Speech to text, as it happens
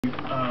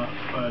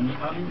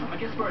I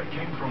guess where it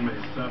came from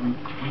is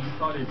we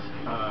decided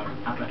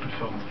at Leopard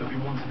Films that we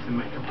wanted to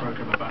make a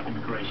programme about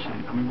immigration,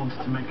 and we wanted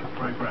to make a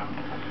programme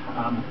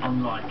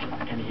unlike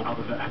any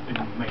other that had been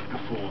made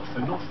before.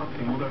 So not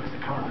something, although it's a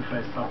current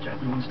affairs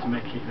subject, we wanted to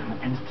make it in an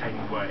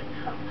entertaining way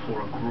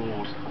for a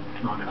broad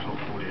 9 o'clock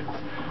audience.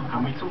 And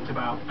we talked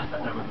about, I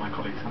sat down with my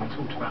colleagues and we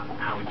talked about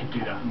how we could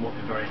do that and what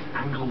the various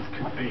angles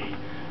could be.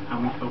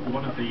 And we thought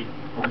one of the,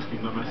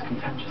 obviously, the most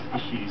contentious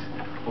issues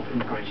of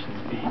immigration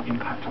is the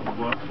impact on the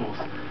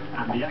workforce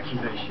and the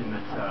accusation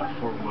that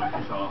foreign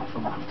workers are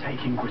somehow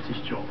taking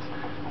British jobs.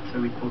 So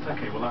we thought,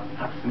 okay, well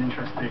that's a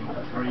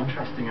very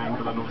interesting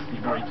angle and obviously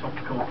very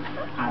topical.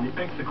 And it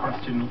begs the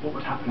question, what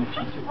would happen if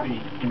you took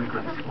the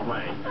immigrants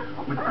away?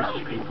 Would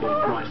British people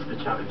rise to the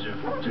challenge of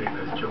doing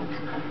those jobs?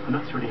 And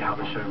that's really how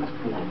the show was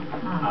born.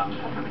 And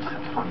then we just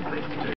had to find a place to do it.